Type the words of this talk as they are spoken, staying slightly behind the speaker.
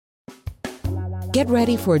Get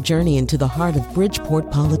ready for a journey into the heart of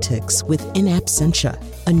Bridgeport politics with In Absentia,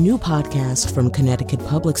 a new podcast from Connecticut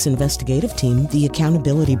Public's investigative team, The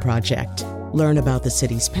Accountability Project. Learn about the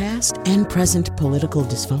city's past and present political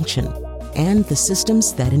dysfunction and the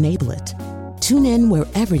systems that enable it. Tune in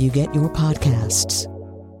wherever you get your podcasts.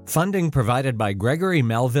 Funding provided by Gregory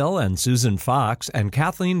Melville and Susan Fox and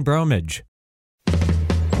Kathleen Bromage.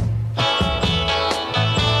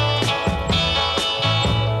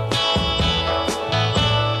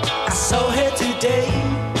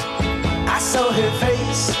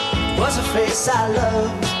 Was a face I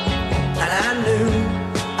loved, and I knew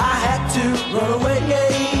I had to run away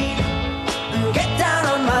and get down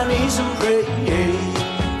on my knees and pray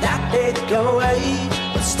that they'd go away,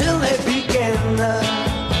 but still they began.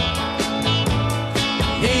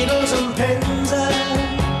 Needles and pens,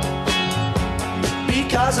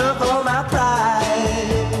 because of all my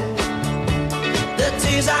pride, the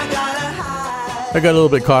tears I gotta hide. I got a little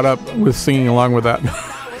bit caught up with singing along with that.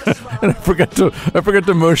 And I forgot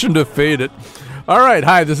to motion to fade it. All right.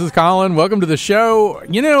 Hi, this is Colin. Welcome to the show.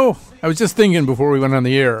 You know, I was just thinking before we went on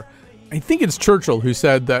the air, I think it's Churchill who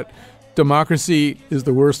said that democracy is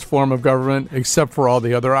the worst form of government except for all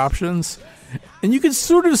the other options. And you could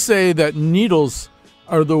sort of say that needles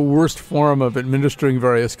are the worst form of administering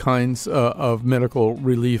various kinds of medical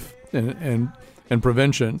relief and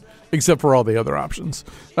prevention, except for all the other options.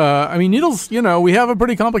 I mean, needles, you know, we have a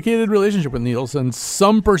pretty complicated relationship with needles, and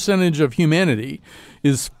some percentage of humanity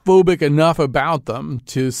is phobic enough about them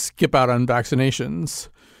to skip out on vaccinations.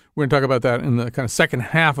 We're going to talk about that in the kind of second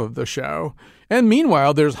half of the show. And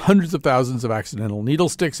meanwhile, there's hundreds of thousands of accidental needle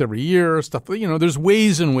sticks every year, stuff, you know, there's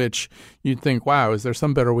ways in which you'd think, wow, is there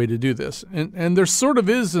some better way to do this? And there sort of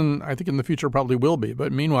is, and I think in the future probably will be.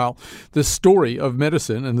 But meanwhile, the story of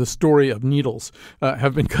medicine and the story of needles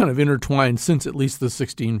have been kind of intertwined since at least the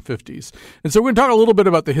 1650s. And so we're going to talk a little bit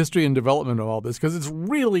about the history and development of all this because it's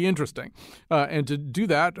really interesting. And to do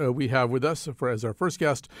that, we have with us as our first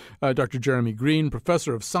guest, Dr. Jeremy Green,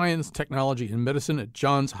 professor of science, technology, and medicine at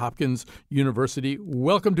Johns Hopkins University.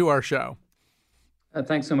 Welcome to our show.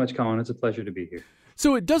 Thanks so much, Colin. It's a pleasure to be here.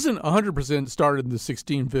 So it doesn't 100% start in the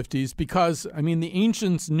 1650s because, I mean, the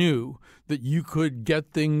ancients knew that you could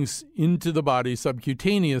get things into the body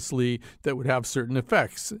subcutaneously that would have certain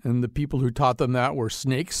effects. And the people who taught them that were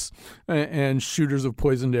snakes and shooters of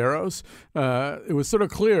poisoned arrows. It was sort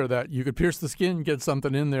of clear that you could pierce the skin, get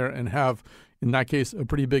something in there, and have, in that case, a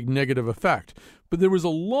pretty big negative effect. But there was a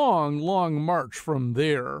long, long march from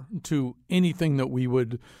there to anything that we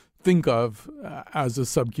would think of as a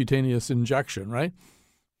subcutaneous injection, right?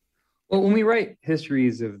 Well, when we write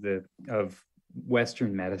histories of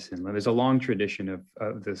Western medicine, there's a long tradition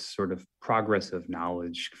of this sort of progress of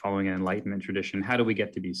knowledge following an Enlightenment tradition. How do we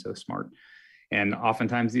get to be so smart? And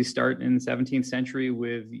oftentimes these start in the 17th century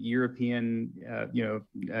with European,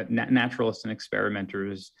 naturalists and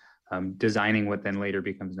experimenters designing what then later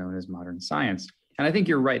becomes known as modern science. And I think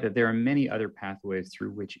you're right that there are many other pathways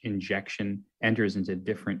through which injection enters into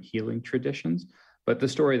different healing traditions. But the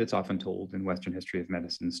story that's often told in Western history of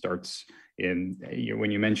medicine starts in,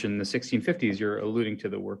 when you mention the 1650s, you're alluding to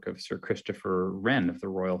the work of Sir Christopher Wren of the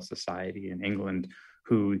Royal Society in England,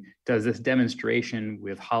 who does this demonstration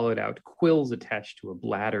with hollowed out quills attached to a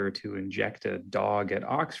bladder to inject a dog at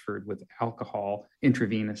Oxford with alcohol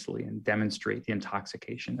intravenously and demonstrate the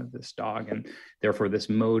intoxication of this dog. And therefore, this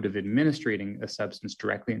mode of administering a substance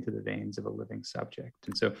directly into the veins of a living subject.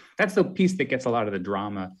 And so that's the piece that gets a lot of the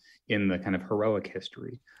drama in the kind of heroic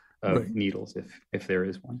history of needles, if there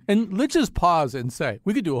is one. And let's just pause and say,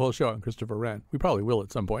 we could do a whole show on Christopher Wren. We probably will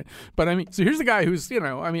at some point. But I mean, so here's the guy who's,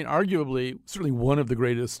 arguably certainly one of the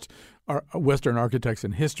greatest Western architects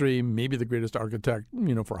in history, maybe the greatest architect,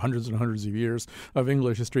 for hundreds and hundreds of years of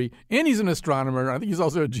English history. And he's an astronomer. I think he's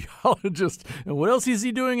also a geologist. And what else is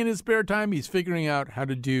he doing in his spare time? He's figuring out how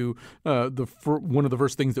to do one of the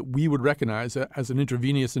first things that we would recognize as an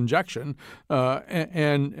intravenous injection.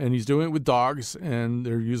 And he's doing it with dogs, and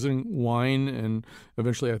they're using wine and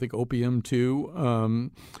eventually I think opium too.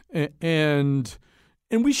 And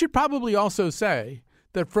we should probably also say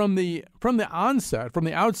that from the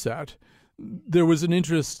outset, there was an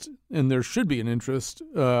interest, and there should be an interest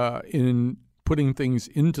in putting things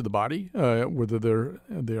into the body, whether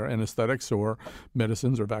they're anesthetics or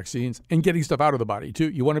medicines or vaccines, and getting stuff out of the body too.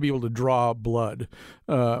 You want to be able to draw blood,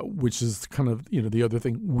 which is kind of the other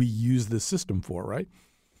thing we use this system for, right?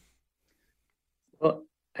 Well,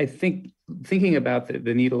 I think thinking about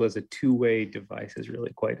the needle as a two-way device is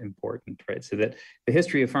really quite important, right? So that the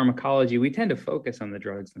history of pharmacology, we tend to focus on the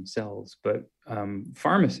drugs themselves, but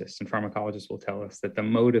pharmacists and pharmacologists will tell us that the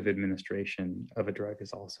mode of administration of a drug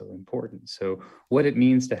is also important. So what it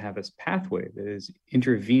means to have this pathway that is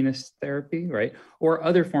intravenous therapy, right? Or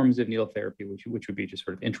other forms of needle therapy, which would be just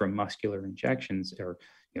sort of intramuscular injections or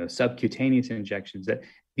subcutaneous injections, that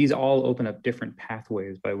these all open up different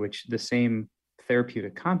pathways by which the same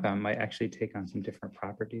therapeutic compound might actually take on some different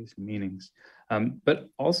properties and meanings. But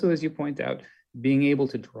also, as you point out, being able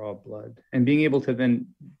to draw blood and being able to then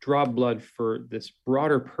draw blood for this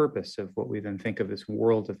broader purpose of what we then think of this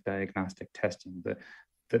world of diagnostic testing,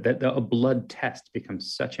 that a blood test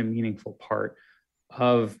becomes such a meaningful part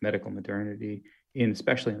of medical modernity,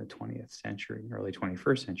 especially in the 20th century, early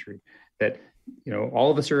 21st century, that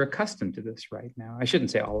all of us are accustomed to this right now. I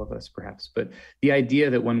shouldn't say all of us, perhaps, but the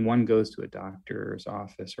idea that when one goes to a doctor's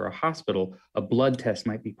office or a hospital, a blood test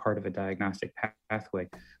might be part of a diagnostic pathway.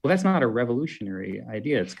 Well, that's not a revolutionary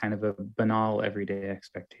idea. It's kind of a banal, everyday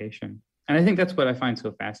expectation. And I think that's what I find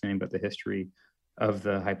so fascinating about the history of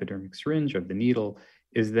the hypodermic syringe, of the needle,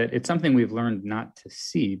 is that it's something we've learned not to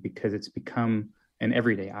see because it's become an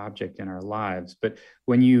everyday object in our lives. But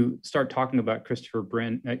when you start talking about Christopher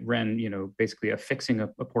Wren, basically affixing a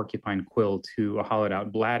porcupine quill to a hollowed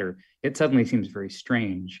out bladder, it suddenly seems very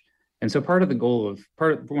strange. And so one of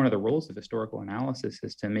the roles of historical analysis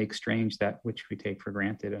is to make strange that which we take for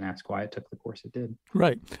granted and ask why it took the course it did.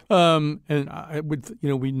 Right. And I would,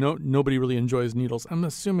 we know nobody really enjoys needles. I'm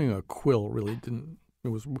assuming a quill really didn't.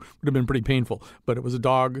 Would have been pretty painful, but it was a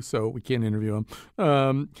dog, so we can't interview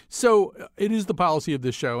him. So it is the policy of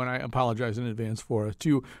this show, and I apologize in advance for it,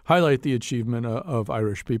 to highlight the achievement of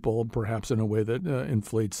Irish people, perhaps in a way that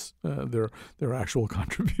inflates their actual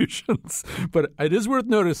contributions. But it is worth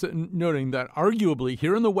noting that arguably,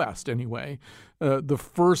 here in the West anyway, the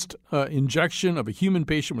first injection of a human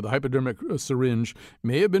patient with a hypodermic syringe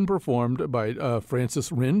may have been performed by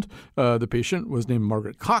Frances Rind. The patient was named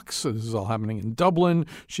Margaret Cox. This is all happening in Dublin.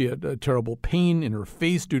 She had terrible pain in her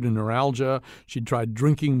face due to neuralgia. She tried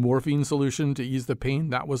drinking morphine solution to ease the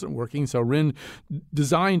pain. That wasn't working. So Rind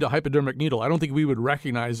designed a hypodermic needle. I don't think we would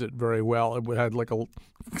recognize it very well. It had like a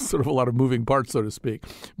sort of a lot of moving parts, so to speak.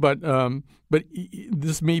 But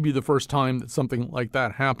this may be the first time that something like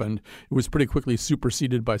that happened. It was pretty quickly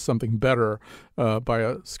superseded by something better, by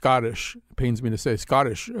a Scottish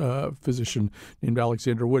physician named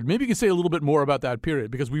Alexander Wood. Maybe you can say a little bit more about that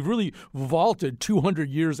period, because we've really vaulted 200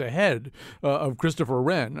 years ahead of Christopher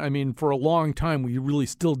Wren. I mean, for a long time, we really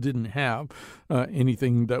still didn't have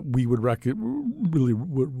anything that we would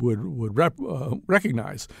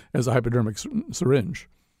recognize as a hypodermic syringe.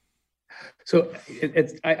 So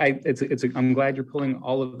I'm glad you're pulling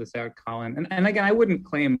all of this out, Colin. And again, I wouldn't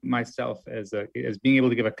claim myself as being able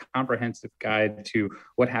to give a comprehensive guide to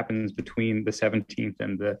what happens between the 17th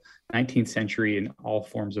and the 19th century in all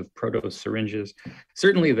forms of proto-syringes.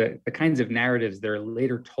 Certainly the kinds of narratives that are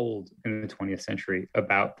later told in the 20th century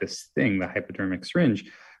about this thing, the hypodermic syringe,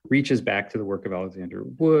 reaches back to the work of Alexander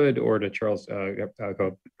Wood or to Charles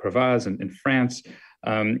Provaz in France.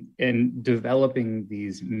 And developing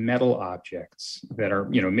these metal objects that are,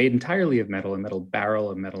 made entirely of metal, a metal barrel,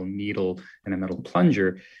 a metal needle, and a metal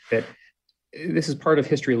plunger, that this is part of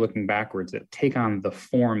history looking backwards, that take on the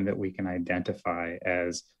form that we can identify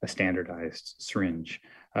as a standardized syringe.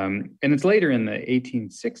 And it's later in the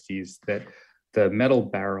 1860s that the metal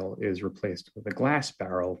barrel is replaced with a glass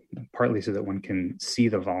barrel, partly so that one can see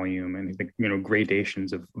the volume, and the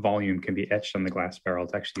gradations of volume can be etched on the glass barrel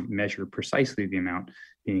to actually measure precisely the amount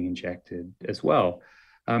being injected as well.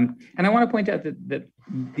 And I want to point out that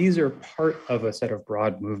these are part of a set of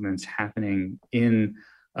broad movements happening in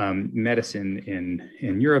medicine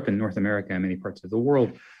in Europe and North America and many parts of the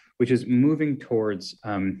world, which is moving towards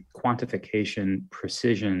quantification,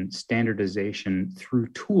 precision, standardization through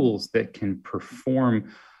tools that can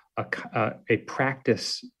perform a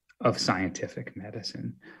practice of scientific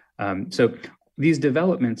medicine. So these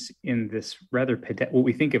developments in this rather what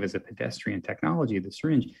we think of as a pedestrian technology, the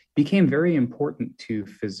syringe, became very important to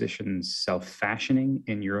physicians self-fashioning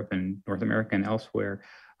in Europe and North America and elsewhere,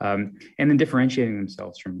 and in differentiating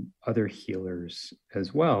themselves from other healers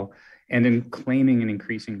as well, and in claiming an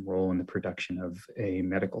increasing role in the production of a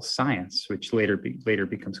medical science, which later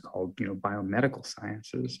becomes called, biomedical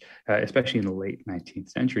sciences, especially in the late 19th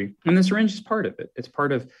century. And the syringe is part of it. It's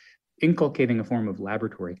part of inculcating a form of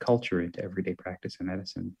laboratory culture into everyday practice in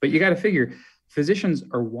medicine. But you got to figure, physicians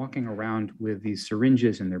are walking around with these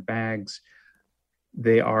syringes in their bags.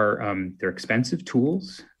 They're expensive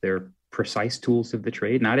tools. They're precise tools of the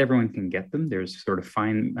trade. Not everyone can get them. There's sort of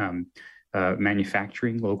fine local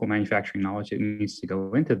manufacturing knowledge that needs to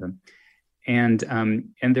go into them. And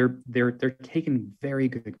they're taken very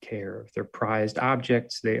good care of. They're prized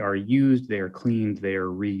objects. They are used. They are cleaned. They are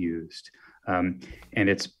reused. And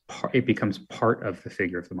it becomes part of the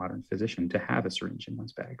figure of the modern physician to have a syringe in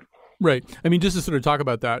one's bag. Right. I mean, just to sort of talk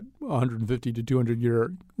about that 150 to 200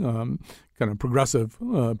 year kind of progressive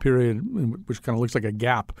period, which kind of looks like a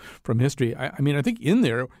gap from history. I mean, I think in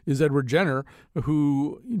there is Edward Jenner,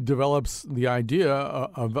 who develops the idea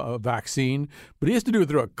of a vaccine, but he has to do it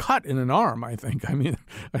through a cut in an arm, I think. I mean,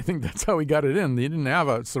 I think that's how he got it in. He didn't have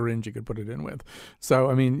a syringe he could put it in with. So,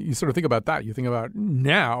 I mean, you sort of think about that. You think about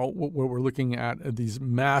now what we're looking at these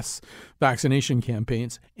mass vaccination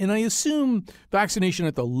campaigns. And I assume vaccination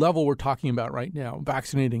at the level we're talking about right now,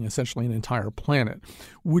 vaccinating essentially an entire planet,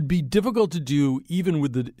 would be difficult to do even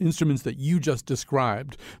with the instruments that you just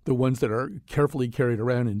described, the ones that are carefully carried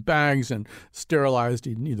around in bags and sterilized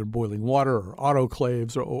in either boiling water or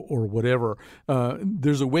autoclaves or whatever.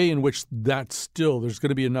 There's a way in which there's going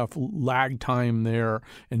to be enough lag time there,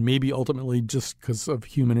 and maybe ultimately just because of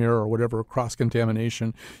human error or whatever,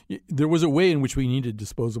 cross-contamination, there was a way in which we needed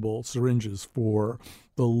disposable syringes for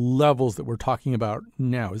the levels that we're talking about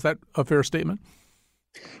now. Is that a fair statement?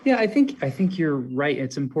 Yeah, I think you're right.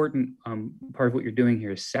 It's important. Part of what you're doing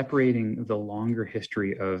here is separating the longer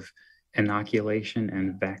history of inoculation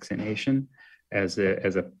and vaccination as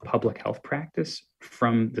a public health practice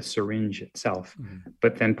from the syringe itself,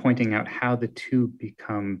 but then pointing out how the two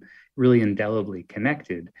become really indelibly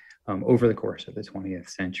connected over the course of the 20th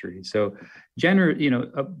century. So Jenner,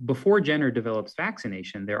 before Jenner develops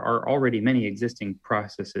vaccination, there are already many existing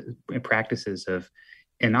practices of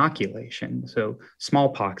inoculation. So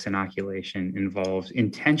smallpox inoculation involves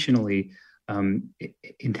intentionally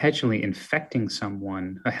infecting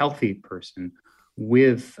someone, a healthy person,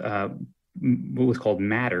 with what was called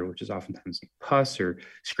matter, which is oftentimes pus or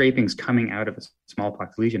scrapings coming out of a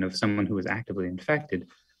smallpox lesion of someone who was actively infected,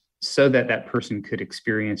 so that that person could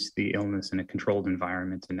experience the illness in a controlled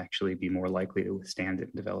environment and actually be more likely to withstand it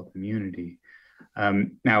and develop immunity.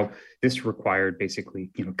 Now, this required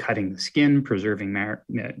basically, cutting the skin, preserving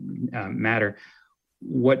matter.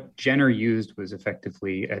 What Jenner used was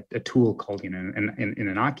effectively a tool called, he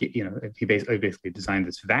basically designed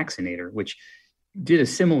this vaccinator, which did a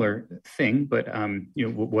similar thing, but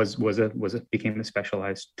became a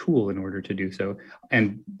specialized tool in order to do so.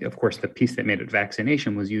 And of course, the piece that made it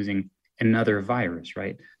vaccination was using another virus,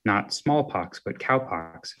 right? Not smallpox, but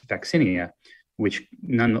cowpox, vaccinia, which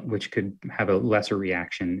could have a lesser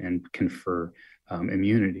reaction and confer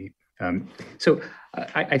immunity. So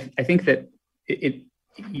I think that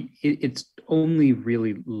it's only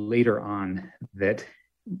really later on that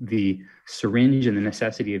the syringe and the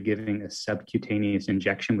necessity of giving a subcutaneous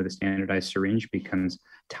injection with a standardized syringe becomes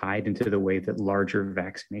tied into the way that larger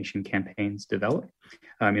vaccination campaigns develop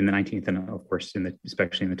in the 19th and, of course,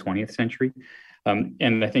 especially in the 20th century.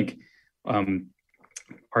 And I think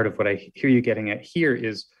part of what I hear you getting at here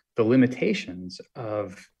is the limitations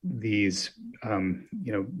of these,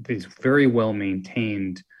 these very well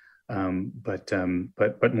maintained, but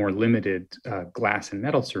more limited glass and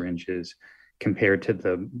metal syringes compared to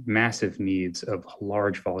the massive needs of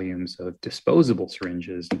large volumes of disposable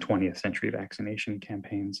syringes in 20th century vaccination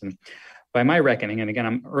campaigns. And by my reckoning, and again,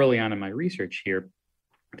 I'm early on in my research here,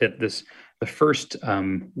 that the first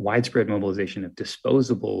widespread mobilization of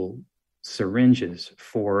disposable syringes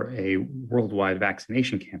for a worldwide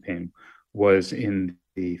vaccination campaign was in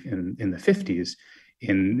the 50s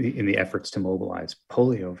in the efforts to mobilize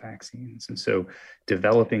polio vaccines. And so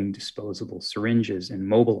developing disposable syringes and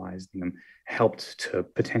mobilizing them helped to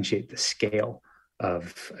potentiate the scale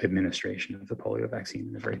of administration of the polio vaccine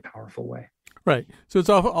in a very powerful way. Right. So it's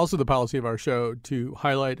also the policy of our show to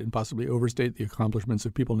highlight and possibly overstate the accomplishments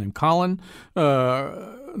of people named Colin.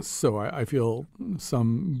 So I feel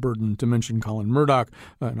some burden to mention Colin Murdoch,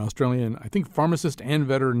 an Australian, I think, pharmacist and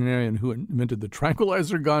veterinarian who invented the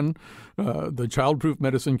tranquilizer gun, the childproof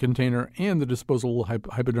medicine container, and the disposable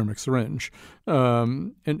hypodermic syringe.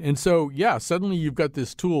 And so, yeah, suddenly you've got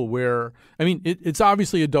this tool where, I mean, it's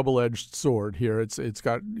obviously a double-edged sword here. It's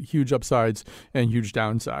got huge upsides and huge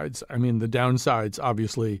downsides. I mean, the downsides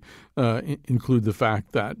obviously include the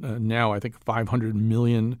fact that now I think 500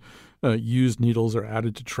 million used needles are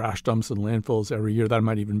added to trash dumps and landfills every year. That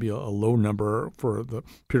might even be a low number for the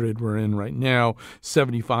period we're in right now.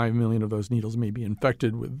 75 million of those needles may be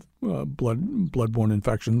infected with bloodborne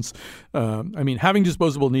infections. I mean, having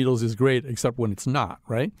disposable needles is great, except when it's not,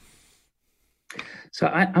 right? So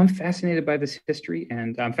I'm fascinated by this history,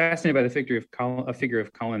 and I'm fascinated by the figure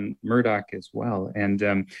of Colin Murdoch as well. And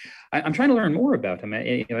I'm trying to learn more about him.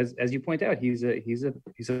 As you point out, he's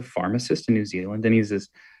a pharmacist in New Zealand, and he's a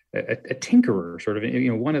tinkerer, sort of,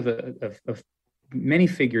 one of many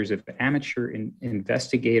figures of amateur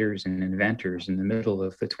investigators and inventors in the middle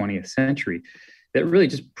of the 20th century that really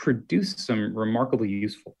just produced some remarkably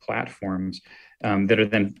useful platforms that are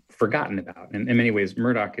then forgotten about. And in many ways,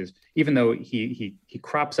 Murdoch is, even though he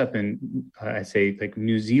crops up in, I say, like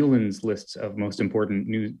New Zealand's lists of most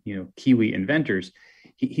important Kiwi inventors,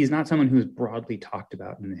 he's not someone who's broadly talked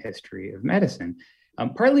about in the history of medicine,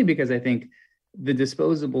 partly because I think the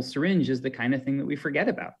disposable syringe is the kind of thing that we forget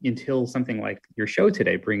about until something like your show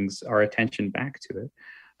today brings our attention back to it.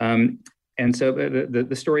 And so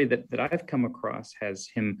the story that I've come across has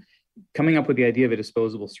him coming up with the idea of a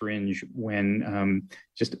disposable syringe when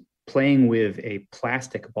just playing with a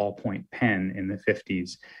plastic ballpoint pen in the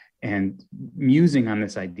 50s and musing on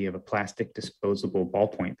this idea of a plastic disposable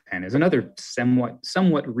ballpoint pen is another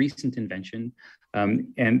somewhat recent invention,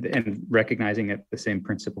 and recognizing that the same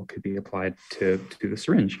principle could be applied to the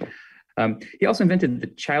syringe. He also invented the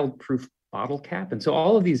child-proof bottle cap. And so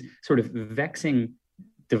all of these sort of vexing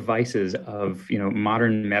devices of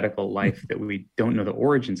modern medical life that we don't know the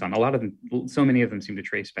origins on, a lot of them, so many of them seem to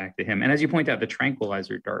trace back to him. And as you point out, the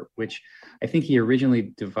tranquilizer dart, which I think he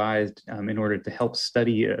originally devised in order to help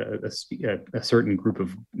study a certain group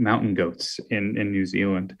of mountain goats in New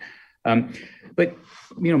Zealand. But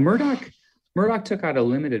Murdoch took out a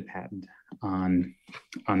limited patent on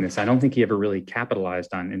this. I don't think he ever really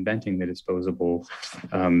capitalized on inventing the disposable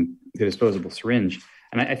syringe.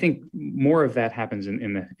 And I think more of that happens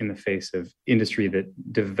in the face of industry that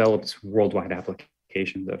develops worldwide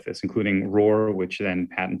applications of this, including Rohr, which then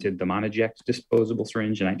patented the Monoject disposable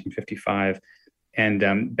syringe in 1955, and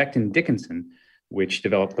Becton Dickinson, which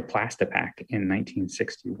developed the Plastipac in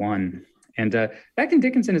 1961. And Becton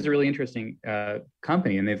Dickinson is a really interesting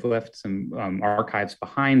company, and they've left some archives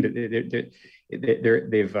behind.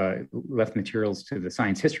 They've left materials to the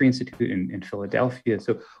Science History Institute in Philadelphia.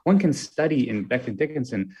 So one can study in Becton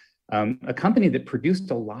Dickinson a company that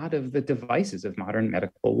produced a lot of the devices of modern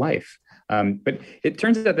medical life. But it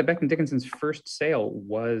turns out that Becton Dickinson's first sale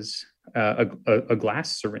was a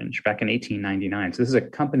glass syringe back in 1899. So this is a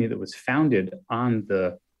company that was founded on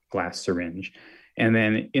the glass syringe. And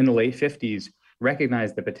then in the late 50s,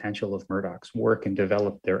 recognized the potential of Murdoch's work and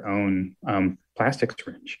developed their own plastic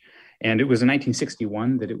syringe. And it was in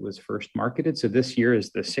 1961 that it was first marketed. So this year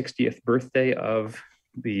is the 60th birthday of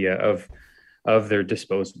their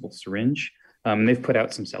disposable syringe. They've put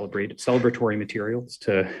out some celebratory materials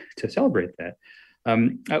to celebrate that.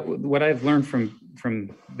 What I've learned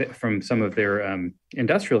from some of their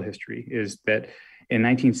industrial history is that in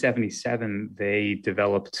 1977, they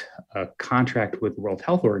developed a contract with the World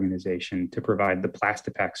Health Organization to provide the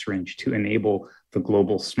Plastipac syringe to enable the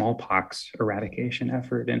global smallpox eradication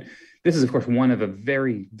effort. And this is, of course, one of a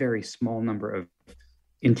very, very small number of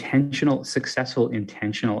successful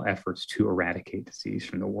intentional efforts to eradicate disease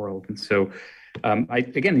from the world. And so,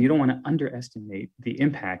 again, you don't want to underestimate the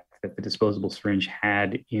impact that the disposable syringe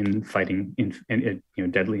had in fighting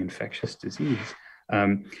deadly infectious disease.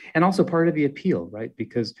 And also part of the appeal, right?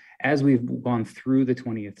 Because as we've gone through the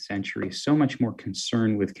 20th century, so much more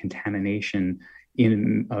concern with contamination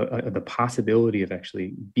in the possibility of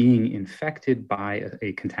actually being infected by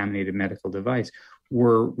a contaminated medical device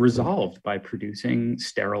were resolved by producing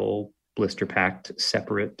sterile, blister-packed,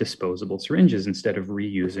 separate disposable syringes instead of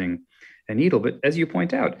reusing a needle. But as you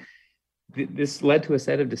point out, this led to a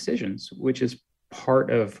set of decisions, which is part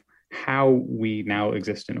of how we now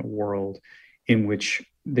exist in a world in which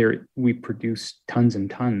we produce tons and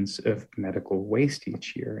tons of medical waste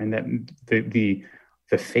each year, and that the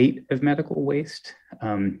fate of medical waste,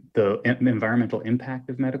 the environmental impact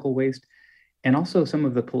of medical waste, and also some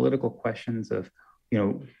of the political questions of,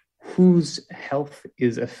 whose health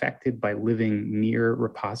is affected by living near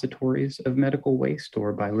repositories of medical waste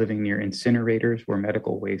or by living near incinerators where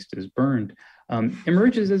medical waste is burned,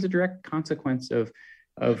 emerges as a direct consequence of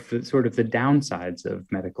the sort of the downsides of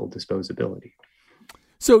medical disposability.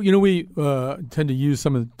 So, we tend to use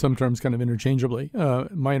some terms kind of interchangeably.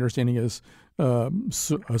 My understanding is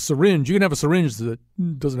a syringe. You can have a syringe that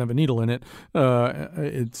doesn't have a needle in it.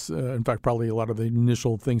 It's in fact probably a lot of the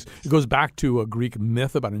initial things. It goes back to a Greek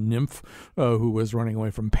myth about a nymph who was running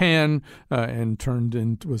away from Pan and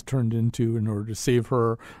was turned into, in order to save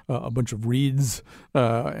her, a bunch of reeds.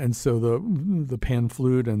 And so the Pan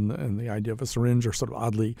flute and the idea of a syringe are sort of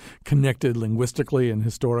oddly connected linguistically and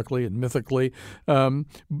historically and mythically. And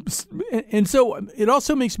so it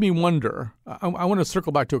also makes me wonder. I want to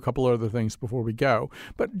circle back to a couple of other things before we go,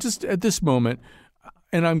 but just at this moment,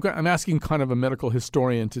 and I'm asking kind of a medical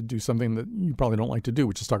historian to do something that you probably don't like to do,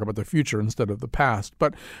 which is talk about the future instead of the past.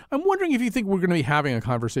 But I'm wondering if you think we're going to be having a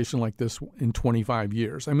conversation like this in 25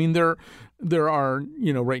 years. I mean, there are,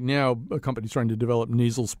 right now, companies trying to develop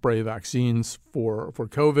nasal spray vaccines for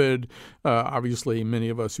COVID. Obviously, many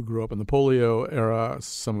of us who grew up in the polio era,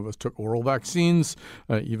 some of us took oral vaccines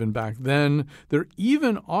even back then. There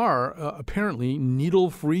even are apparently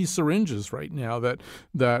needle-free syringes right now that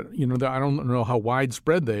I don't know how widespread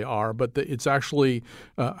they are, but it's actually,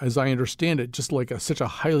 as I understand it, just like such a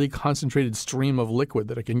highly concentrated stream of liquid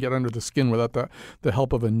that it can get under the skin without the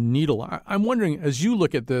help of a needle. I'm wondering, as you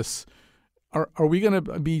look at this, are we going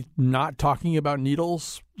to be not talking about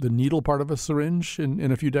needles, the needle part of a syringe,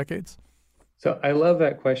 in a few decades? So I love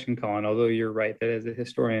that question, Colin, although you're right that as a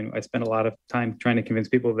historian, I spend a lot of time trying to convince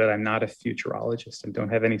people that I'm not a futurologist and don't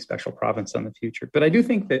have any special province on the future. But I do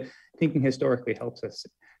think that thinking historically helps us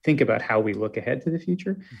think about how we look ahead to the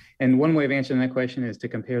future. And one way of answering that question is to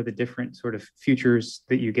compare the different sort of futures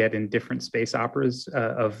that you get in different space operas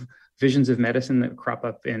of visions of medicine that crop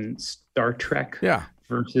up in Star Trek. Yeah.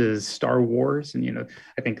 Versus Star Wars. And,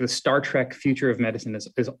 I think the Star Trek future of medicine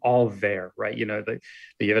is all there, right? You have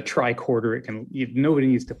a tricorder. Nobody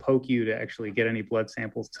needs to poke you to actually get any blood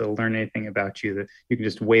samples to learn anything about you. That you can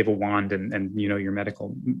just wave a wand and your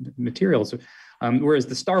medical materials. Whereas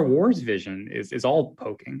the Star Wars vision is all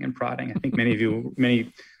poking and prodding. I think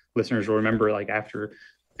many listeners will remember, like after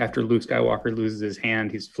Luke Skywalker loses his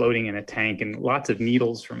hand, he's floating in a tank, and lots of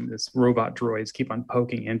needles from this robot droids keep on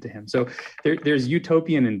poking into him. So there's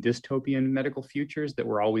utopian and dystopian medical futures that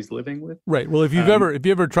we're always living with. Right. Well, if you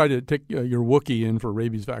ever tried to take your Wookiee in for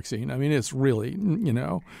rabies vaccine, I mean, it's really,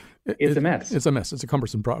 it's a mess. It's a mess. It's a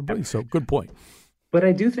cumbersome problem. So good point. But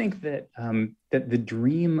I do think that that the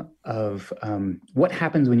dream of what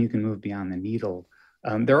happens when you can move beyond the needle.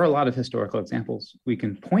 There are a lot of historical examples we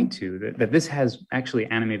can point to that this has actually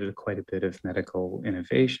animated quite a bit of medical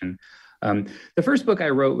innovation. The first book I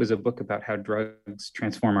wrote was a book about how drugs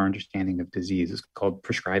transform our understanding of disease. It's called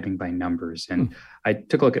Prescribing by Numbers. And I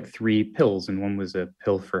took a look at 3 pills, and one was a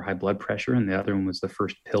pill for high blood pressure, and the other one was the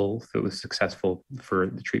first pill that was successful for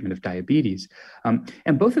the treatment of diabetes.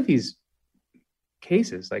 And both of these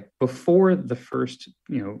cases, like before the first,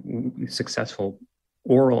 successful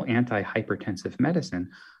oral antihypertensive medicine,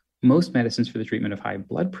 most medicines for the treatment of high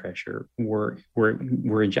blood pressure were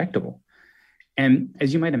injectable. And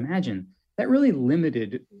as you might imagine, that really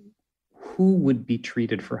limited who would be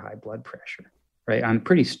treated for high blood pressure, right, on a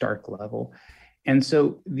pretty stark level. And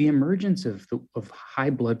so the emergence of high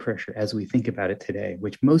blood pressure as we think about it today,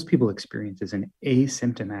 which most people experience as an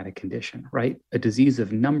asymptomatic condition, right? A disease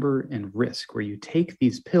of number and risk, where you take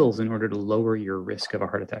these pills in order to lower your risk of a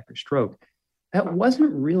heart attack or stroke. That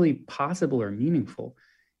wasn't really possible or meaningful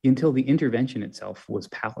until the intervention itself was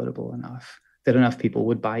palatable enough that enough people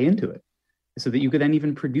would buy into it, so that you could then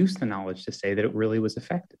even produce the knowledge to say that it really was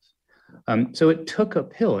effective. So it took a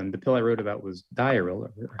pill, and the pill I wrote about was Diaril,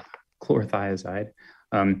 or chlorothiazide,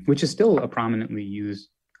 which is still a prominently used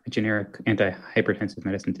generic antihypertensive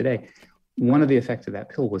medicine today. One of the effects of that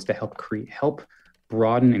pill was to help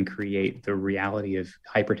broaden and create the reality of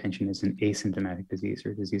hypertension as an asymptomatic disease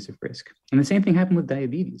or disease of risk. And the same thing happened with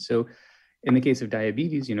diabetes. So in the case of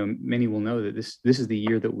diabetes, many will know that this is the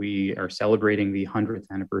year that we are celebrating the 100th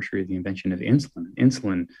anniversary of the invention of insulin.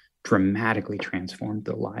 Insulin dramatically transformed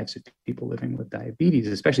the lives of people living with diabetes,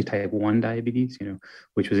 especially type 1 diabetes,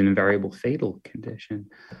 which was an invariable fatal condition.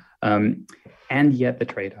 And yet the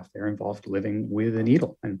trade-off there involved living with a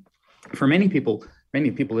needle. And for many people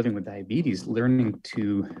living with diabetes, learning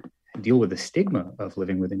to deal with the stigma of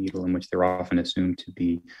living with a needle, in which they're often assumed to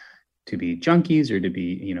be junkies or to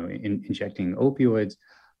be, injecting opioids,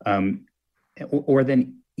 or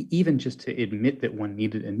then even just to admit that one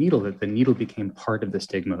needed a needle, that the needle became part of the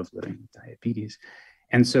stigma of living with diabetes.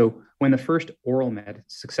 And so when the first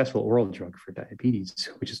successful oral drug for diabetes,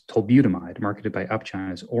 which is tolbutamide, marketed by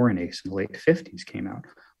Upjohn as Oronase in the late 50s, came out,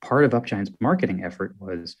 part of Upjohn's marketing effort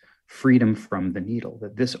was freedom from the needle,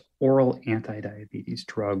 that this oral anti-diabetes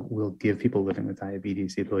drug will give people living with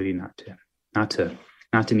diabetes the ability not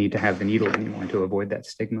to need to have the needle anymore, and to avoid that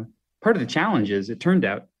stigma. part of the challenge is it turned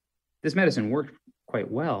out this medicine worked quite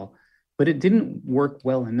well, but it didn't work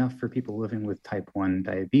well enough for people living with type 1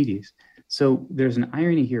 diabetes. So there's an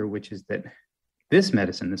irony here, which is that this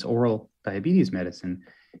medicine, this oral diabetes medicine,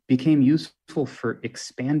 became useful for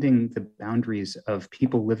expanding the boundaries of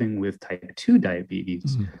people living with type 2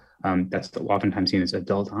 diabetes. That's oftentimes seen as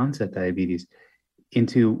adult onset diabetes,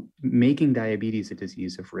 into making diabetes a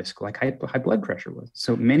disease of risk, like high blood pressure was.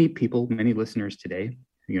 So many people, many listeners today,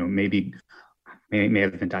 maybe may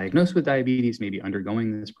have been diagnosed with diabetes, maybe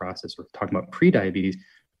undergoing this process, or talking about pre-diabetes,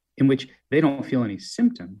 in which they don't feel any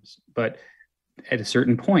symptoms, but at a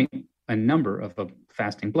certain point, a number of a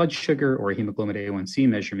fasting blood sugar or a hemoglobin A1C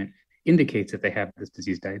measurement indicates that they have this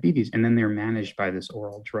disease, diabetes, and then they're managed by this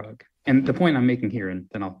oral drug. And the point I'm making here, and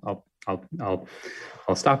then I'll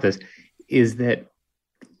stop this, is that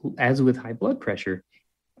as with high blood pressure,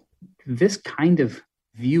 this kind of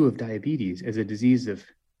view of diabetes as a disease of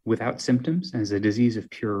without symptoms, as a disease of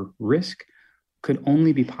pure risk, could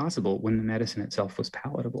only be possible when the medicine itself was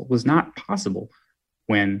palatable. Was not possible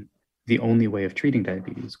when the only way of treating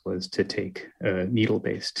diabetes was to take a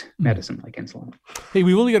needle-based medicine like insulin. Hey,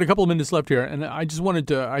 we've only got a couple of minutes left here, and I just wanted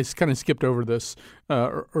to, I kind of skipped over this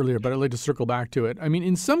earlier, but I'd like to circle back to it. I mean,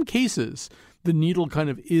 in some cases, the needle kind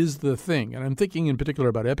of is the thing. And I'm thinking in particular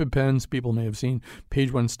about EpiPens. People may have seen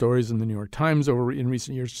page one stories in the New York Times in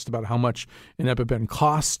recent years just about how much an EpiPen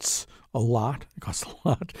costs. A lot. It costs a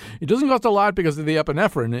lot. It doesn't cost a lot because of the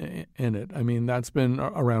epinephrine in it. I mean, that's been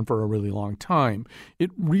around for a really long time.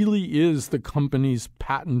 It really is the company's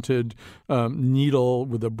patented needle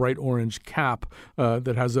with a bright orange cap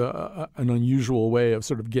that has an unusual way of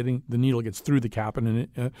sort of getting the needle gets through the cap in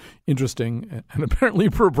an interesting and apparently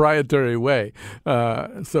proprietary way.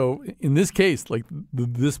 So in this case, like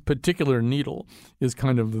this particular needle is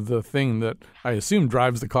kind of the thing that I assume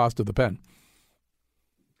drives the cost of the pen.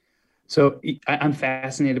 So I'm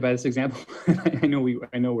fascinated by this example. I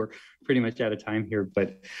know we're pretty much out of time here,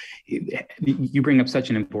 but you bring up such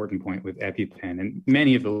an important point with EpiPen, and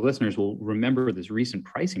many of the listeners will remember this recent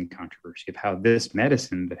pricing controversy of how this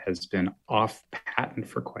medicine that has been off patent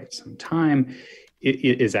for quite some time,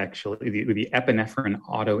 it is actually the epinephrine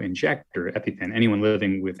auto-injector, EpiPen. Anyone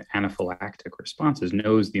living with anaphylactic responses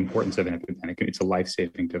knows the importance of an EpiPen. It's a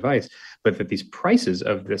life-saving device, but that these prices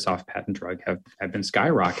of this off-patent drug have been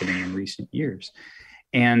skyrocketing in recent years.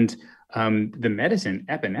 And the medicine,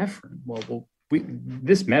 epinephrine,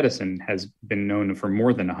 this medicine has been known for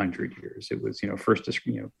more than 100 years. It was, first,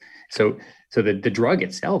 so the drug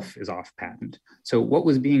itself is off patent. So what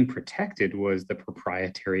was being protected was the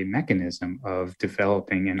proprietary mechanism of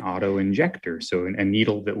developing an auto injector. So a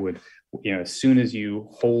needle that would, as soon as you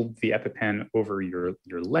hold the EpiPen over your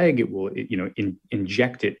leg, it will,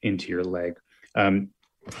 inject it into your leg.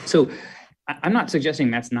 So I'm not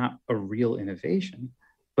suggesting that's not a real innovation.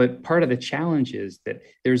 But part of the challenge is that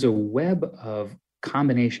there's a web of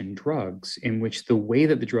combination drugs in which the way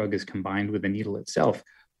that the drug is combined with the needle itself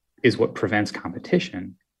is what prevents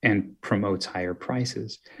competition and promotes higher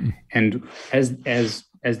prices. And as the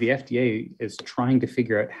FDA is trying to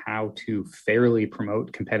figure out how to fairly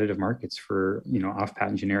promote competitive markets for,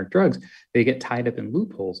 off-patent generic drugs, they get tied up in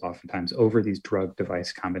loopholes oftentimes over these drug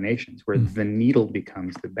device combinations where the needle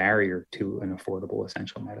becomes the barrier to an affordable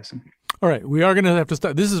essential medicine. All right, we are going to have to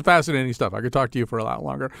stop. This is fascinating stuff. I could talk to you for a lot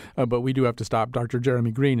longer, but we do have to stop. Dr.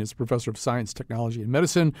 Jeremy Green is professor of science, technology, and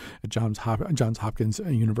medicine at Johns Hopkins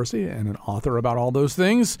University and an author about all those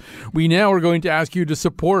things. We now are going to ask you to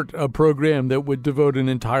support a program that would devote an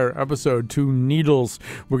entire episode to needles.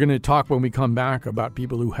 We're going to talk when we come back about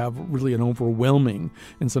people who have really an overwhelming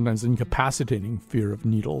and sometimes incapacitating fear of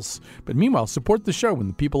needles. But meanwhile, support the show when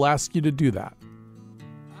the people ask you to do that.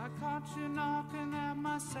 I caught you knocking at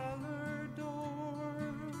my cellar door.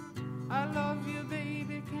 I love you,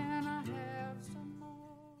 baby. Can I have some more?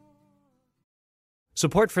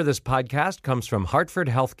 Support for this podcast comes from Hartford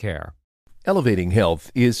Healthcare. Elevating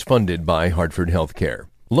Health is funded by Hartford Healthcare.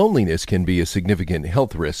 Loneliness can be a significant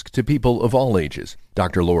health risk to people of all ages.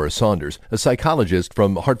 Dr. Laura Saunders, a psychologist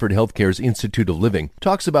from Hartford Healthcare's Institute of Living,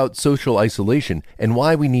 talks about social isolation and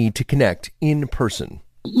why we need to connect in person.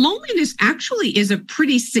 Loneliness actually is a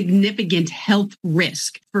pretty significant health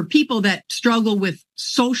risk for people that struggle with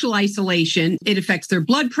social isolation. It affects their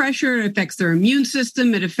blood pressure, it affects their immune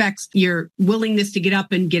system, it affects your willingness to get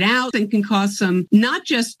up and get out, and can cause some not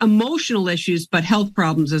just emotional issues, but health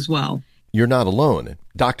problems as well. You're not alone.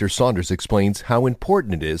 Dr. Saunders explains how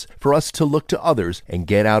important it is for us to look to others and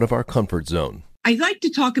get out of our comfort zone. I like to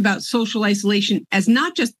talk about social isolation as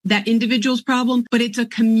not just that individual's problem, but it's a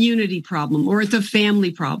community problem or it's a family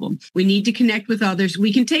problem. We need to connect with others.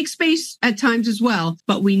 We can take space at times as well,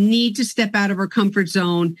 but we need to step out of our comfort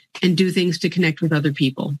zone and do things to connect with other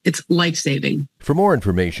people. It's life-saving. For more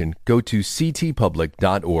information, go to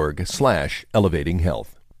ctpublic.org/elevatinghealth.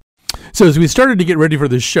 So as we started to get ready for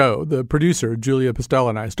this show, the producer, Julia Pistel,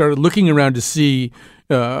 and I started looking around to see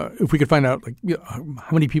if we could find out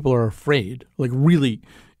how many people are afraid, like really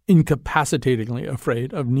incapacitatingly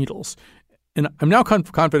afraid of needles. And I'm now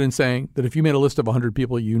confident saying that if you made a list of 100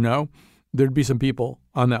 people you know, there'd be some people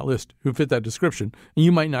on that list who fit that description. And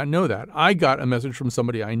you might not know that. I got a message from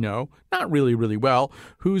somebody I know, not really, really well,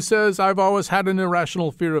 who says, I've always had an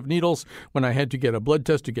irrational fear of needles. When I had to get a blood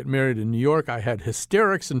test to get married in New York, I had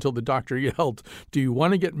hysterics until the doctor yelled, do you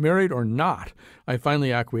want to get married or not? I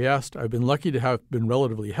finally acquiesced. I've been lucky to have been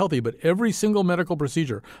relatively healthy, but every single medical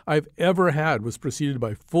procedure I've ever had was preceded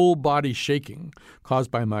by full body shaking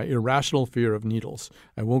caused by my irrational fear of needles.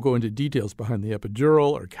 I won't go into details behind the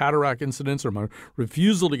epidural or cataract incidents or my refusal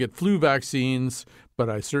to get flu vaccines, but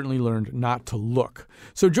I certainly learned not to look.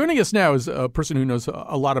 So joining us now is a person who knows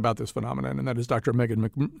a lot about this phenomenon, and that is Dr. Megan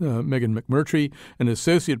McMurtry, an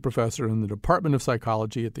associate professor in the Department of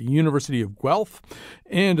Psychology at the University of Guelph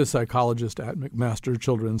and a psychologist at McMaster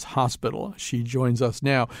Children's Hospital. She joins us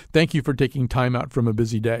now. Thank you for taking time out from a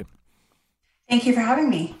busy day. Thank you for having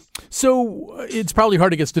me. So it's probably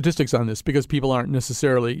hard to get statistics on this because people aren't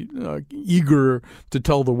necessarily eager to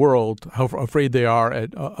tell the world how afraid they are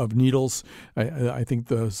of needles. I think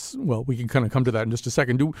we can kind of come to that in just a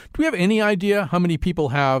second. Do we have any idea how many people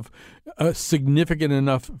have a significant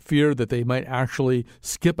enough fear that they might actually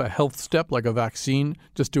skip a health step like a vaccine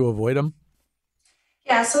just to avoid them?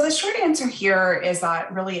 Yeah, so the short answer here is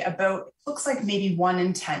that really looks like maybe 1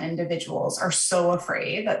 in 10 individuals are so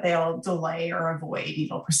afraid that they'll delay or avoid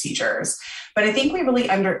needle procedures. But I think we really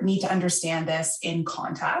need to understand this in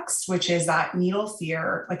context, which is that needle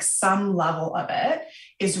fear, like some level of it,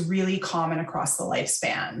 is really common across the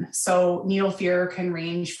lifespan. So needle fear can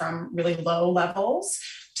range from really low levels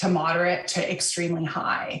to moderate to extremely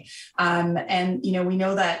high. And, we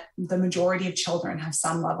know that the majority of children have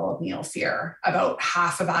some level of needle fear, about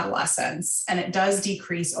half of adolescents, and it does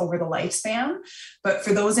decrease over the lifespan. But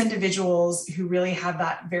for those individuals who really have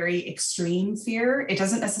that very extreme fear, it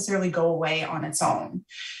doesn't necessarily go away on its own.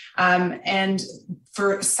 And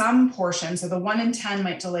for some portions, so the 1 in 10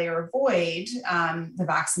 might delay or avoid the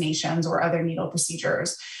vaccinations or other needle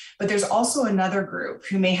procedures. But there's also another group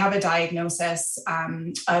who may have a diagnosis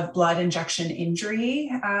of blood injection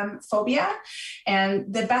injury phobia.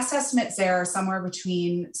 And the best estimates there are somewhere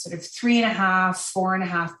between sort of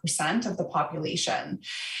 3.5–4.5% of the population.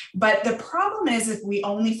 But the problem is, if we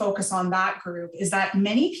only focus on that group, is that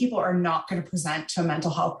many people are not going to present to a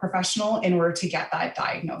mental health professional in order to get that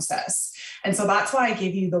diagnosis. And so that's why I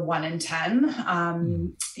gave you the 1 in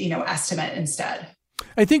 10, estimate instead.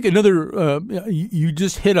 I think another, you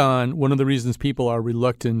just hit on one of the reasons people are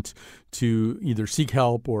reluctant to either seek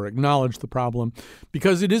help or acknowledge the problem,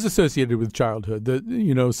 because it is associated with childhood. That,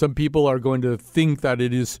 some people are going to think that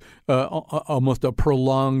it is almost a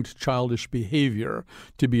prolonged childish behavior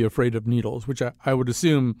to be afraid of needles, which I would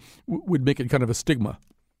assume would make it kind of a stigma.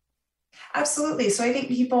 Absolutely. So I think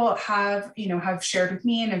people have shared with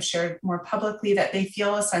me and have shared more publicly that they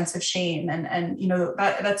feel a sense of shame, and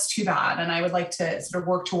that's too bad. And I would like to sort of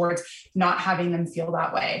work towards not having them feel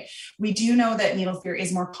that way. We do know that needle fear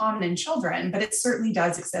is more common in children, but it certainly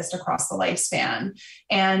does exist across the lifespan.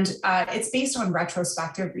 And it's based on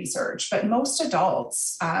retrospective research. But most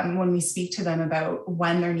adults, when we speak to them about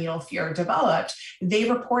when their needle fear developed, they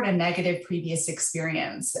report a negative previous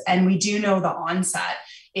experience. And we do know the onset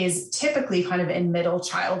is typically kind of in middle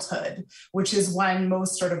childhood, which is when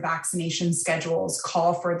most sort of vaccination schedules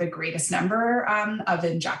call for the greatest number of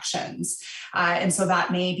injections. And so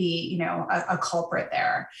that may be, a culprit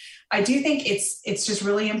there. I do think it's just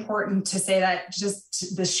really important to say that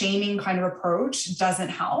just the shaming kind of approach doesn't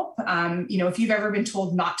help. If you've ever been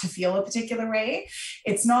told not to feel a particular way,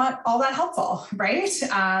 it's not all that helpful, right?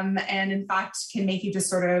 And in fact, can make you just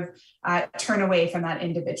sort of turn away from that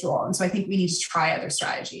individual. And so I think we need to try other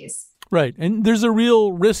strategies. Right. And there's a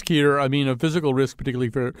real risk here. I mean, a physical risk,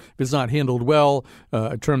 particularly if it's not handled well.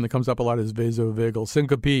 A term that comes up a lot is vasovagal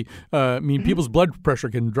syncope. People's blood pressure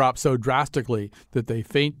can drop so drastically that they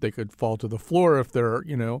faint. They could fall to the floor if they're,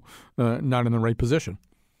 not in the right position.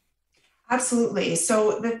 Absolutely.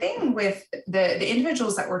 So the thing with the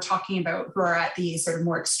individuals that we're talking about who are at the sort of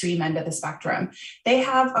more extreme end of the spectrum, they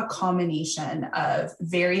have a combination of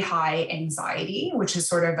very high anxiety, which is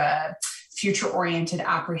sort of a future-oriented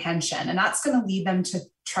apprehension, and that's going to lead them to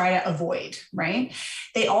try to avoid, right?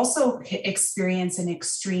 They also experience an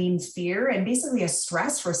extreme fear and basically a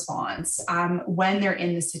stress response when they're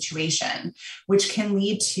in the situation, which can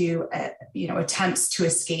lead to, attempts to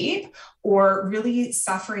escape or really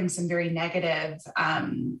suffering some very negative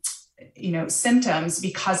symptoms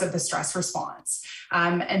because of the stress response.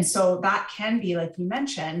 And so that can be, like you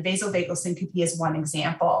mentioned, vasovagal syncope is one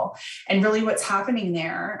example. And really what's happening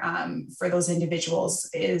there for those individuals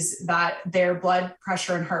is that their blood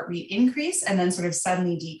pressure and heart rate increase and then sort of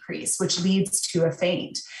suddenly decrease, which leads to a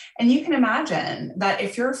faint. And you can imagine that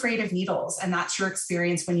if you're afraid of needles and that's your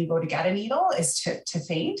experience when you go to get a needle is to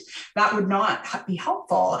faint, that would not be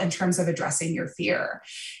helpful in terms of addressing your fear.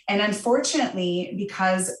 And unfortunately,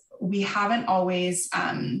 because we haven't always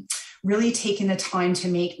really taken the time to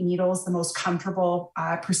make needles the most comfortable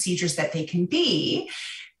procedures that they can be,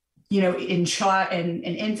 in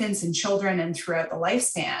infants and children and throughout the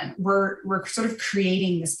lifespan, we're sort of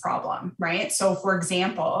creating this problem, right? So for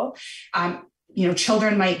example,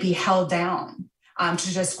 children might be held down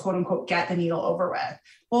to just quote unquote get the needle over with.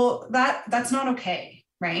 Well, that's not okay.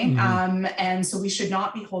 Right. Mm-hmm. And so we should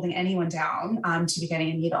not be holding anyone down to be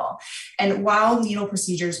getting a needle. And while needle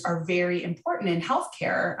procedures are very important in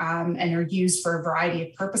healthcare and are used for a variety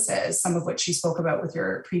of purposes, some of which you spoke about with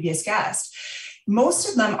your previous guest, most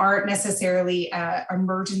of them aren't necessarily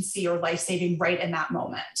emergency or life-saving right in that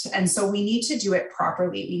moment. And so we need to do it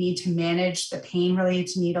properly. We need to manage the pain related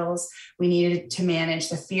to needles. We need to manage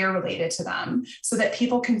the fear related to them so that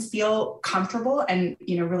people can feel comfortable and,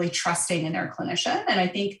 really trusting in their clinician. And I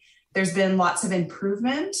think there's been lots of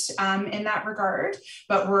improvement in that regard,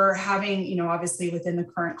 but we're having, obviously within the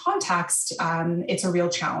current context, it's a real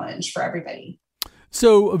challenge for everybody.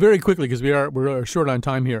 So very quickly, because we're short on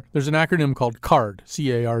time here, there's an acronym called CARD,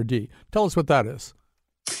 C-A-R-D. Tell us what that is.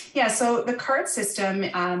 Yeah, so the CARD system,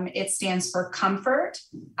 it stands for comfort,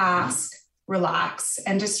 ask, relax,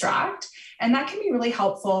 and distract. And that can be really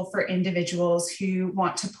helpful for individuals who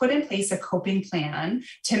want to put in place a coping plan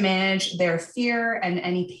to manage their fear and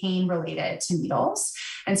any pain related to needles.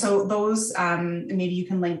 And so those, maybe you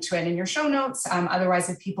can link to it in your show notes. Otherwise,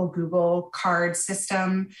 if people Google CARD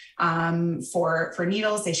system for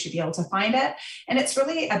needles, they should be able to find it. And it's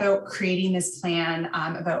really about creating this plan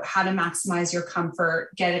about how to maximize your comfort,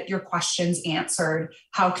 get your questions answered,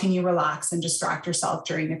 how can you relax and distract yourself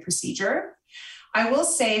during the procedure. I will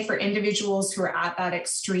say for individuals who are at that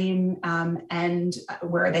extreme end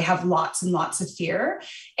where they have lots and lots of fear,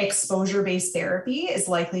 exposure-based therapy is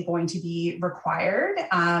likely going to be required,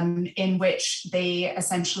 in which they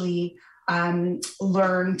essentially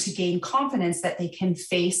learn to gain confidence that they can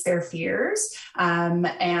face their fears.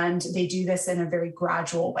 And they do this in a very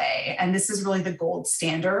gradual way. And this is really the gold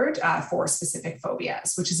standard for specific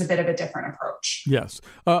phobias, which is a bit of a different approach. Yes.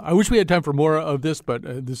 I wish we had time for more of this,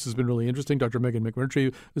 but this has been really interesting. Dr. Megan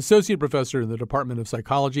McMurtry, Associate Professor in the Department of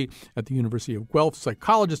Psychology at the University of Guelph,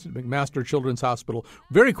 psychologist at McMaster Children's Hospital.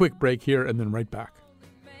 Very quick break here and then right back.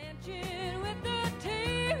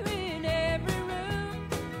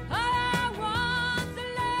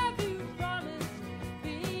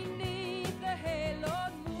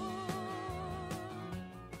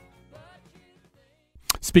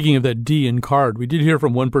 Speaking of that D in CARD, we did hear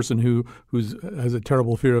from one person who has a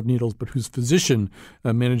terrible fear of needles, but whose physician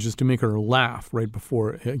manages to make her laugh right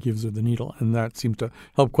before it gives her the needle, and that seems to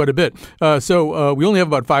help quite a bit. So we only have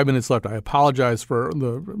about 5 minutes left. I apologize for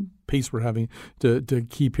the pace we're having to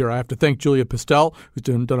keep here. I have to thank Julia Pistel, who's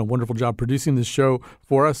done a wonderful job producing this show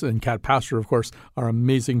for us, and Kat Pastor, of course, our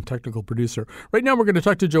amazing technical producer. Right now, we're going to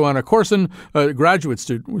talk to Joanna Corson, a graduate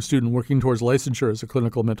student working towards licensure as a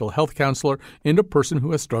clinical mental health counselor and a person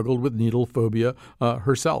who has struggled with needle phobia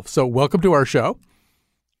herself. So welcome to our show.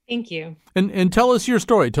 Thank you. And tell us your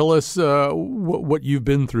story. Tell us what you've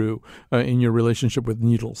been through in your relationship with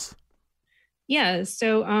needles. Yeah.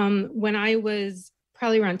 So when I was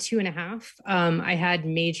probably around 2.5, I had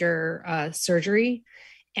major surgery,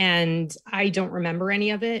 and I don't remember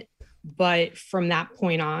any of it. But from that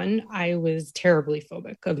point on, I was terribly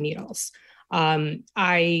phobic of needles. Every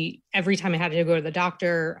time I had to go to the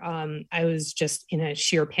doctor, I was just in a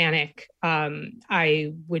sheer panic.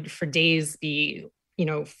 I would for days be,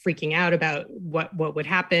 freaking out about what would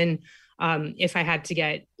happen. If I had to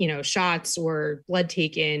get, shots or blood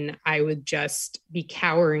taken, I would just be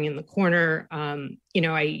cowering in the corner.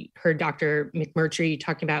 I heard Dr. McMurtry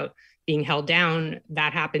talking about being held down.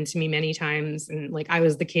 That happened to me many times. And I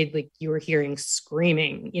was the kid, you were hearing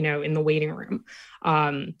screaming, in the waiting room.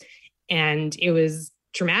 And it was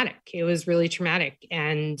traumatic. It was really traumatic.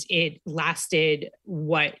 And it lasted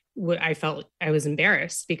what I felt. I was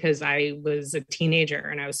embarrassed because I was a teenager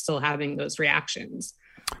and I was still having those reactions.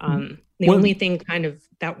 The only thing kind of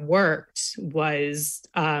that worked was,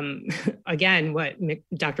 again, what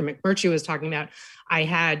Dr. McMurtry was talking about. I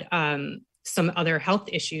had some other health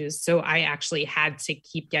issues. So I actually had to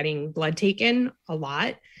keep getting blood taken a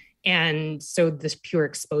lot. And so this pure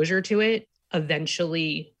exposure to it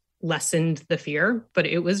eventually lessened the fear, but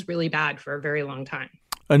it was really bad for a very long time.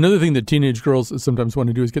 Another thing that teenage girls sometimes want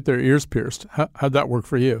to do is get their ears pierced. How'd that work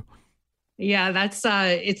for you? Yeah, that's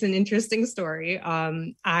it's an interesting story.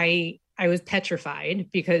 I was petrified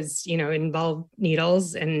because, it involved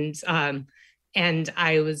needles, and I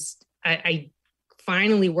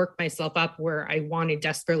finally worked myself up where I wanted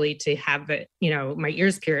desperately to have it, my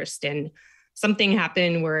ears pierced, and something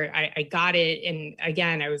happened where I got it. And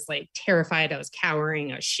again, I was like terrified. I was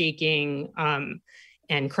cowering, I was shaking,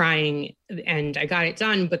 and crying, and I got it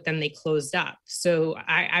done, but then they closed up. So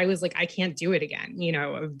I was like, I can't do it again.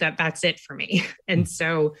 That's it for me. And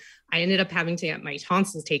so I ended up having to get my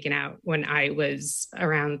tonsils taken out when I was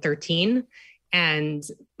around 13. And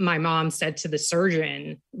my mom said to the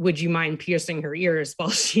surgeon, would you mind piercing her ears while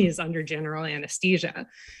she's under general anesthesia?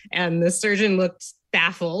 And the surgeon looked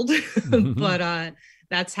baffled, but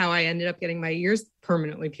that's how I ended up getting my ears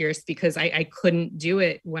permanently pierced, because I couldn't do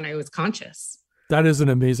it when I was conscious. That is an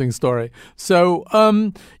amazing story. So,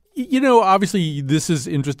 obviously this has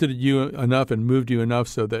interested you enough and moved you enough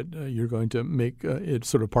so that you're going to make it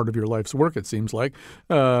sort of part of your life's work, it seems like,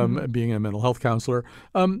 being a mental health counselor.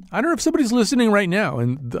 I don't know if somebody's listening right now,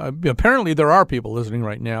 and apparently there are people listening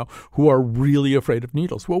right now who are really afraid of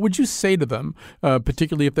needles. What would you say to them,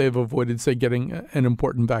 particularly if they've avoided, say, getting an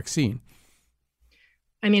important vaccine?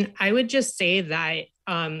 I mean, I would just say that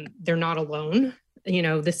they're not alone.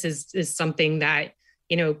 This is something that,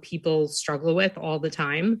 people struggle with all the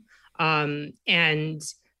time. I think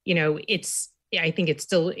it's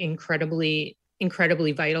still incredibly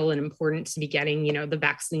vital and important to be getting, the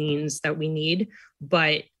vaccines that we need,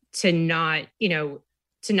 but to not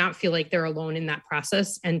feel like they're alone in that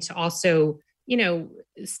process, and to also,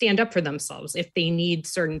 stand up for themselves if they need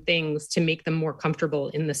certain things to make them more comfortable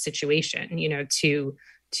in the situation,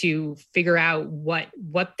 to figure out what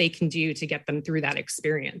they can do to get them through that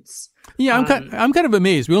experience. Yeah, I'm kind of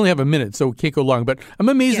amazed. We only have a minute, so we can't go long, but I'm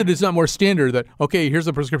amazed that it's not more standard that, okay, here's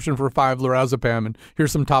a prescription for 5 lorazepam and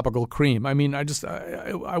here's some topical cream. I mean, I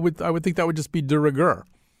would think that would just be de rigueur.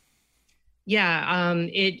 Yeah,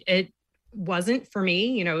 it wasn't for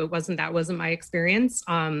me, that wasn't my experience.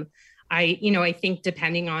 I think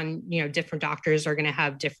depending on, different doctors are going to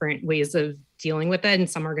have different ways of dealing with it, and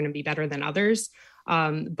some are going to be better than others.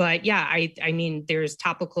 But yeah, I mean, there's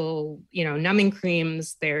topical, numbing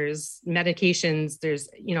creams, there's medications, there's,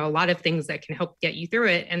 a lot of things that can help get you through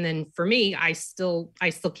it. And then for me, I still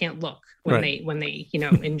can't look when they,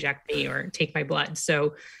 inject me or take my blood.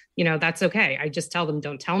 So, that's okay. I just tell them,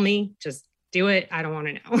 don't tell me, just do it. I don't want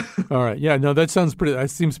to know. All right. Yeah, no, that seems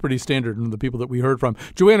pretty standard in the people that we heard from.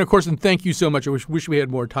 Joanna Corson, thank you so much. I wish we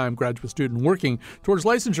had more time, graduate student working towards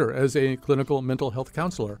licensure as a clinical mental health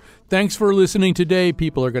counselor. Thanks for listening today.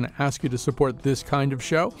 People are going to ask you to support this kind of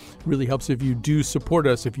show. It really helps if you do support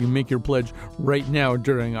us, if you make your pledge right now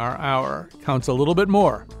during our hour. Counts a little bit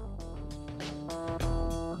more.